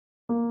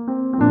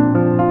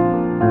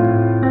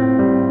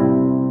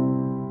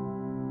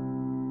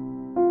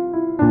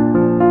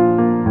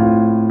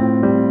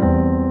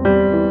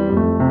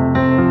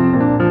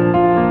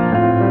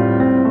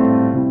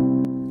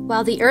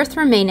While the earth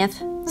remaineth,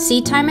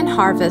 seedtime and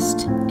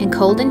harvest, and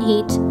cold and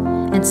heat,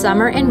 and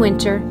summer and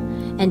winter,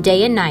 and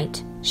day and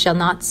night shall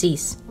not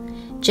cease.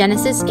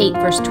 Genesis 8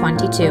 verse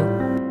 22.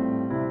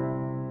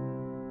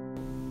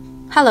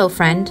 Hello,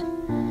 friend.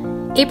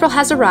 April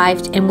has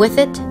arrived, and with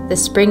it, the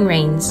spring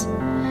rains.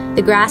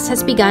 The grass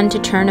has begun to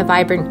turn a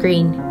vibrant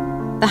green.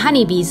 The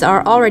honeybees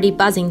are already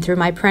buzzing through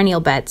my perennial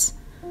beds.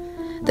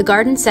 The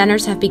garden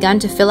centers have begun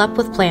to fill up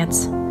with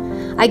plants.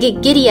 I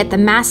get giddy at the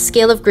mass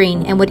scale of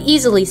green and would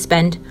easily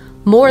spend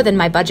more than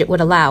my budget would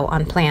allow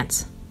on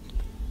plants.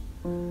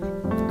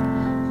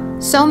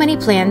 So many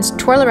plans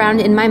twirl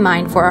around in my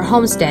mind for our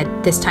homestead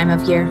this time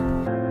of year.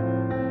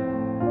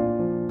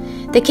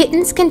 The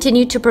kittens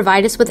continue to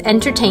provide us with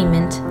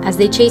entertainment as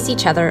they chase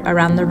each other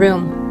around the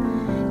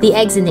room. The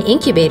eggs in the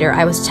incubator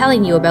I was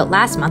telling you about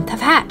last month have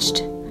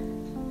hatched.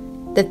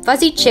 The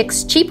fuzzy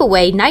chicks cheep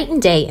away night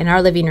and day in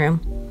our living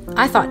room.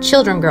 I thought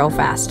children grow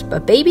fast,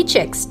 but baby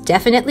chicks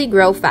definitely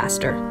grow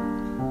faster.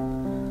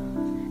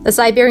 The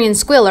Siberian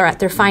squill are at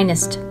their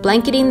finest,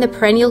 blanketing the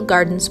perennial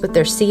gardens with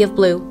their sea of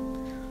blue.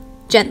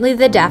 Gently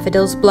the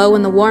daffodils blow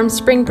in the warm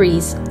spring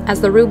breeze as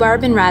the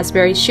rhubarb and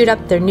raspberries shoot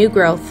up their new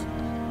growth.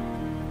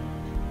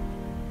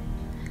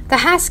 The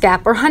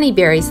Haskap or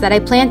honeyberries that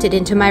I planted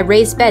into my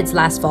raised beds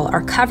last fall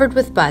are covered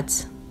with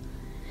buds.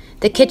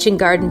 The kitchen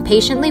garden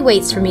patiently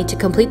waits for me to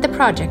complete the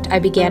project I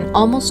began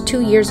almost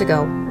 2 years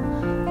ago.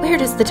 Where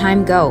does the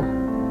time go?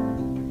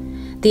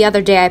 The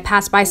other day I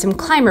passed by some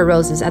climber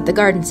roses at the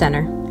garden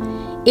center.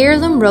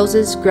 Heirloom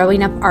roses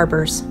growing up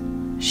arbors.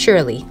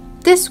 Surely,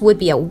 this would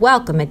be a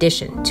welcome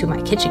addition to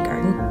my kitchen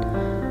garden.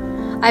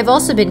 I've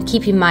also been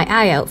keeping my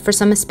eye out for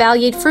some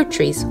espaliered fruit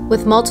trees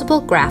with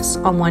multiple grafts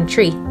on one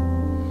tree.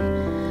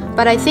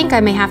 But I think I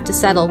may have to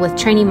settle with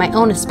training my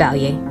own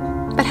espalier.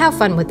 But how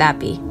fun would that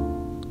be?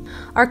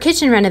 Our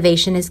kitchen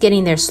renovation is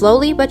getting there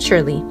slowly but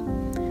surely.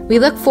 We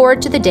look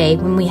forward to the day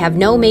when we have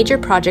no major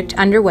project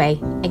underway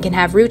and can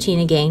have routine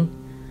again.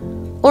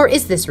 Or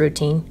is this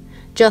routine,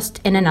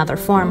 just in another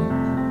form?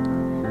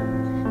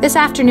 This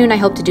afternoon I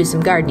hope to do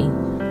some gardening.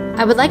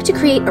 I would like to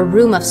create a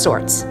room of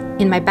sorts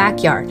in my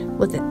backyard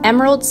with an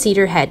emerald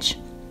cedar hedge.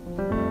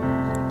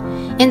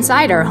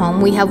 Inside our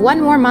home we have 1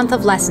 more month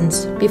of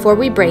lessons before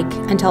we break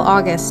until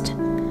August.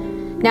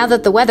 Now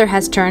that the weather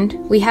has turned,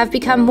 we have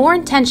become more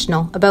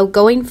intentional about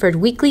going for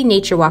weekly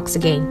nature walks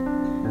again.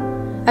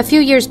 A few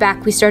years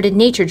back we started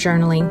nature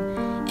journaling,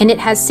 and it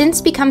has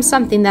since become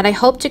something that I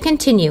hope to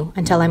continue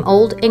until I'm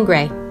old and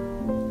gray.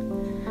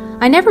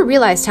 I never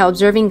realized how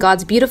observing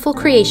God's beautiful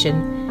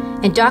creation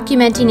and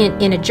documenting it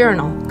in a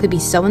journal could be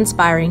so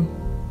inspiring.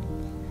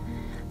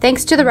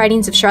 Thanks to the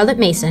writings of Charlotte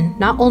Mason,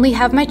 not only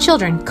have my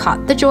children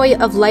caught the joy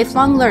of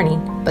lifelong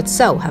learning, but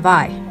so have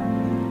I.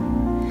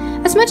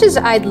 As much as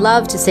I'd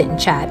love to sit and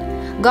chat,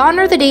 gone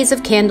are the days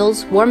of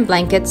candles, warm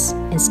blankets,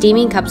 and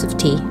steaming cups of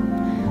tea.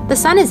 The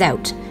sun is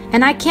out,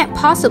 and I can't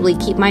possibly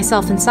keep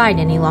myself inside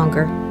any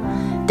longer.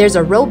 There's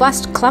a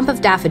robust clump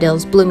of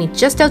daffodils blooming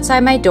just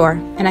outside my door,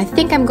 and I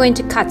think I'm going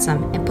to cut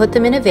some and put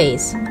them in a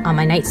vase on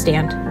my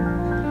nightstand.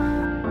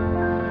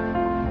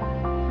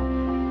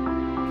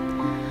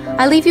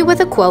 I leave you with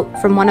a quote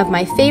from one of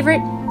my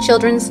favorite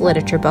children's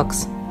literature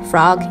books,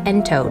 Frog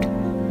and Toad.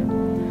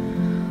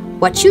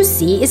 What you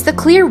see is the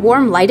clear,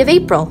 warm light of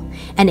April,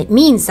 and it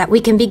means that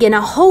we can begin a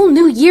whole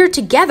new year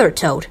together,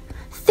 Toad.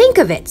 Think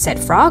of it, said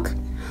Frog.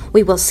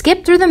 We will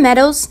skip through the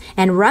meadows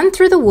and run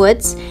through the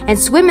woods and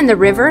swim in the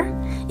river.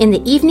 In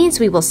the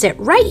evenings, we will sit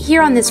right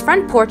here on this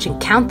front porch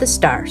and count the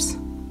stars.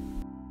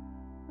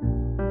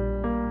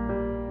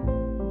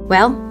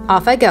 Well,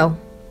 off I go.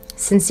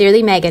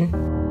 Sincerely, Megan.